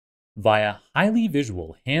via highly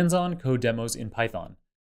visual hands-on code demos in Python.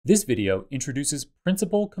 This video introduces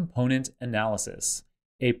principal component analysis,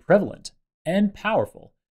 a prevalent and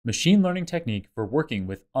powerful machine learning technique for working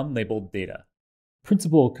with unlabeled data.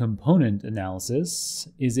 Principal component analysis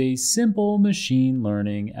is a simple machine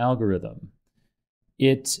learning algorithm.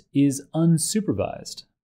 It is unsupervised.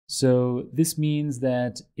 So this means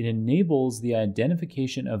that it enables the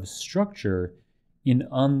identification of structure in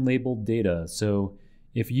unlabeled data. So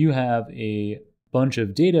if you have a bunch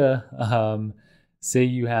of data, say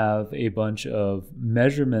you have a bunch of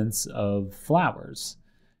measurements of flowers,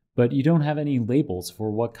 but you don't have any labels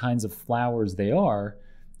for what kinds of flowers they are,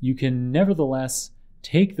 you can nevertheless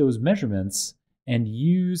take those measurements and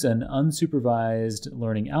use an unsupervised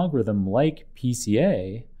learning algorithm like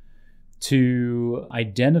PCA to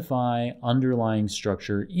identify underlying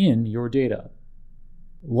structure in your data.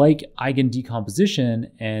 Like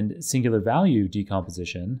eigendecomposition and singular value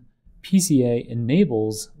decomposition, PCA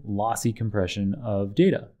enables lossy compression of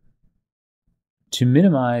data. To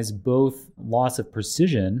minimize both loss of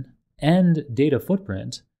precision and data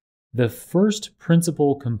footprint, the first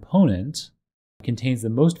principal component contains the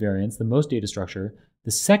most variance, the most data structure.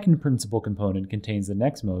 The second principal component contains the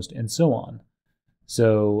next most, and so on.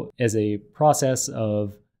 So as a process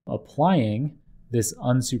of applying this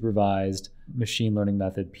unsupervised machine learning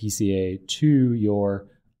method, PCA, to your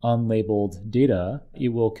unlabeled data, it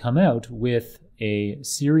will come out with a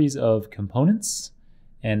series of components.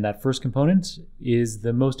 And that first component is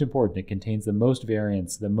the most important. It contains the most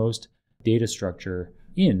variance, the most data structure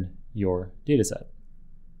in your dataset.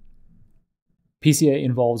 PCA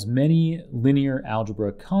involves many linear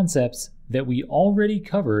algebra concepts that we already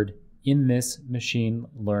covered in this machine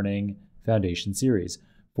learning foundation series.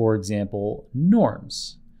 For example,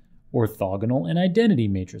 norms, orthogonal and identity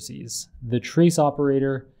matrices, the trace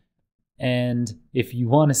operator, and if you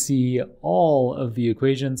want to see all of the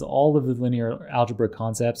equations, all of the linear algebra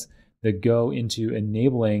concepts that go into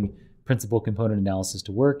enabling principal component analysis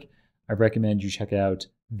to work, I recommend you check out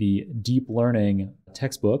the Deep Learning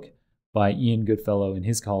textbook by Ian Goodfellow and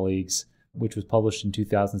his colleagues, which was published in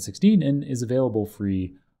 2016 and is available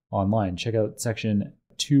free online. Check out section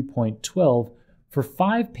 2.12 for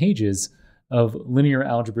 5 pages of linear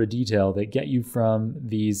algebra detail that get you from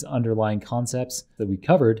these underlying concepts that we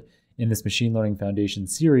covered in this machine learning foundation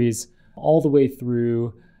series all the way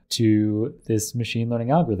through to this machine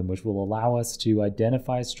learning algorithm, which will allow us to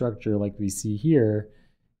identify structure like we see here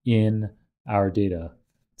in our data.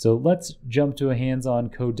 So let's jump to a hands-on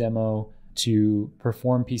code demo to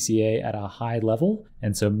perform PCA at a high level.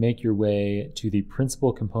 And so make your way to the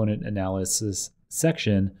principal component analysis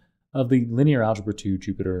section of the Linear Algebra 2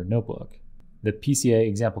 Jupyter Notebook. The PCA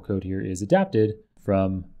example code here is adapted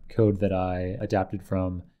from code that I adapted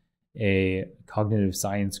from a cognitive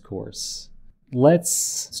science course. Let's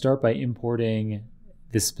start by importing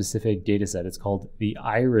this specific dataset. It's called the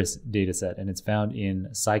iris dataset, and it's found in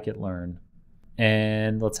scikit-learn.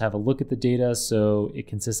 And let's have a look at the data. So it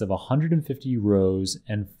consists of 150 rows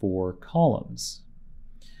and 4 columns.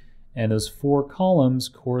 And those 4 columns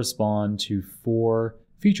correspond to 4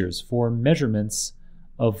 features, 4 measurements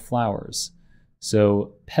of flowers.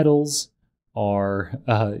 So petals are,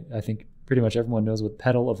 I think pretty much everyone knows what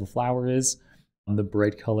petal of a flower is, the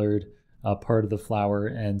bright colored part of the flower.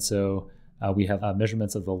 And so we have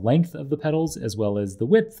measurements of the length of the petals as well as the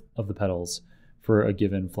width of the petals for a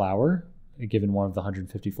given flower, a given one of the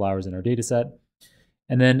 150 flowers in our data set.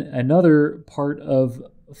 And then another part of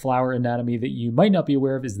flower anatomy that you might not be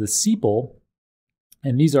aware of is the sepal.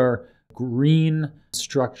 And these are green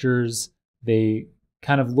structures. They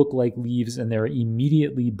kind of look like leaves, and they're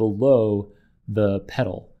immediately below the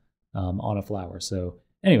petal on a flower. So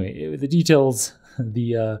anyway, the details,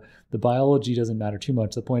 the biology doesn't matter too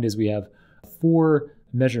much. The point is we have 4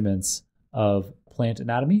 measurements of plant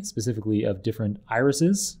anatomy, specifically of different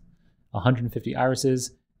irises, 150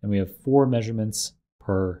 irises, and we have 4 measurements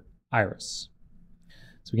per iris.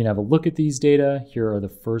 So we can have a look at these data. Here are the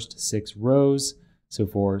first 6 rows. So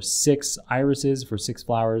for 6 irises, for 6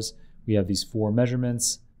 flowers, we have these 4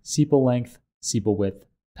 measurements: sepal length, sepal width,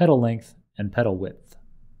 petal length, and petal width.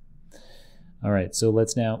 All right, so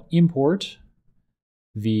let's now import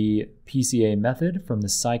the PCA method from the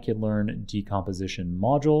scikit-learn decomposition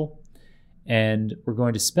module. And we're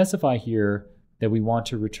going to specify here that we want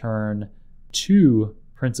to return 2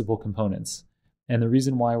 principal components. And the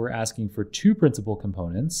reason why we're asking for 2 principal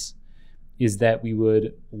components is that we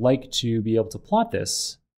would like to be able to plot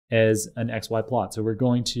this as an XY plot. So we're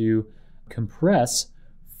going to compress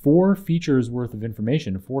 4 features worth of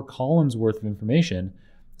information, 4 columns worth of information,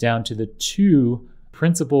 down to the 2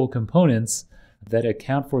 principal components that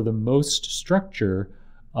account for the most structure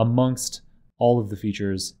amongst all of the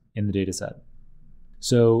features in the dataset.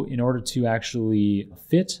 So in order to actually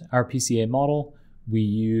fit our PCA model, we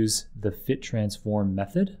use the fit transform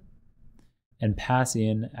method and pass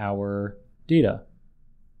in our data.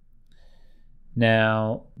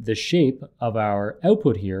 Now, the shape of our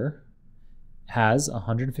output here has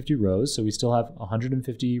 150 rows, so we still have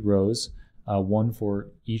 150 rows, one for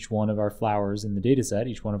each one of our flowers in the data set,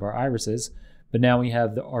 each one of our irises, but now we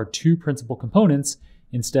have our two principal components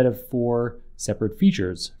instead of 4 separate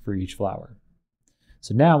features for each flower.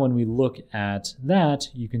 So now when we look at that,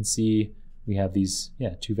 you can see we have these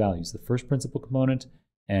two values, the first principal component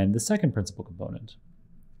and the second principal component.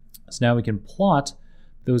 So now we can plot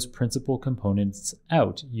those principal components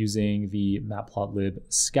out using the matplotlib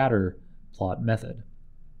scatter plot method.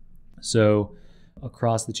 So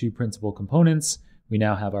across the two principal components, we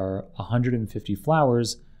now have our 150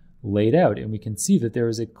 flowers laid out, and we can see that there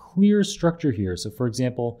is a clear structure here. So for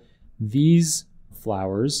example, these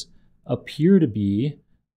flowers appear to be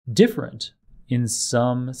different in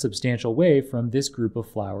some substantial way from this group of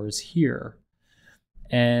flowers here.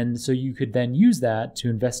 And so you could then use that to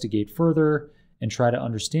investigate further and try to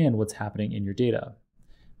understand what's happening in your data.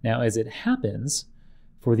 Now, as it happens,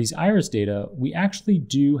 for these iris data, we actually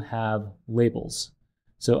do have labels.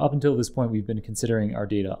 So up until this point, we've been considering our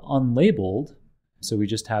data unlabeled. So we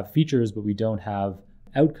just have features, but we don't have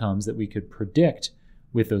outcomes that we could predict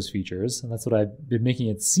with those features. And that's what I've been making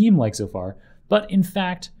it seem like so far. But in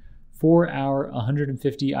fact, for our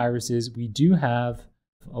 150 irises, we do have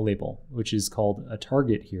a label, which is called a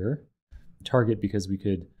target here. Target because we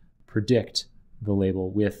could predict the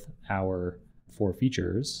label with our 4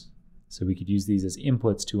 features. So we could use these as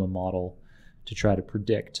inputs to a model to try to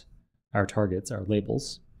predict our targets, our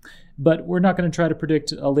labels. But we're not going to try to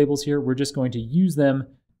predict labels here. We're just going to use them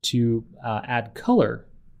to add color,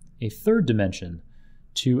 a third dimension,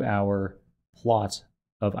 to our plot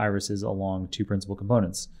of irises along 2 principal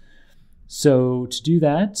components. So to do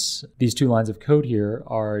that, these 2 lines of code here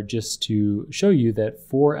are just to show you that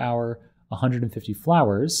for our 150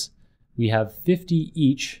 flowers, we have 50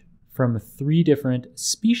 each from 3 different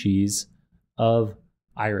species of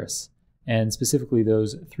iris. And specifically,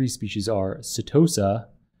 those 3 species are setosa,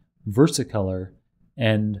 versicolor,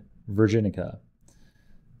 and virginica.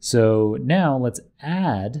 So now let's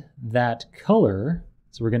add that color.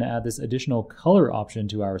 So we're going to add this additional color option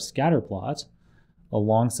to our scatter plot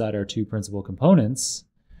alongside our 2 principal components.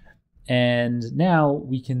 And now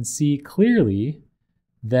we can see clearly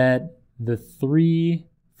that the 3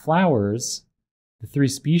 flowers, the 3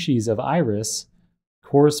 species of iris,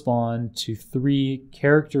 correspond to 3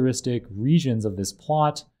 characteristic regions of this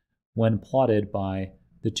plot when plotted by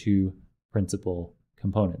the 2 principal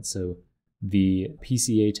components. So the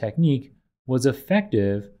PCA technique was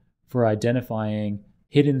effective for identifying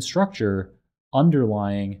hidden structure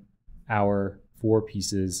underlying our 4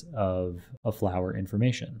 pieces of flower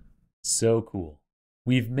information. So cool.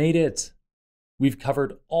 We've made it. We've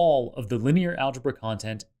covered all of the linear algebra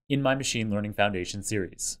content in my Machine Learning Foundation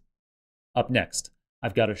series. Up next,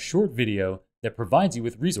 I've got a short video that provides you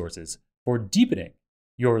with resources for deepening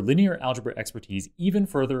your linear algebra expertise even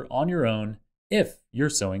further on your own if you're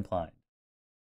so inclined.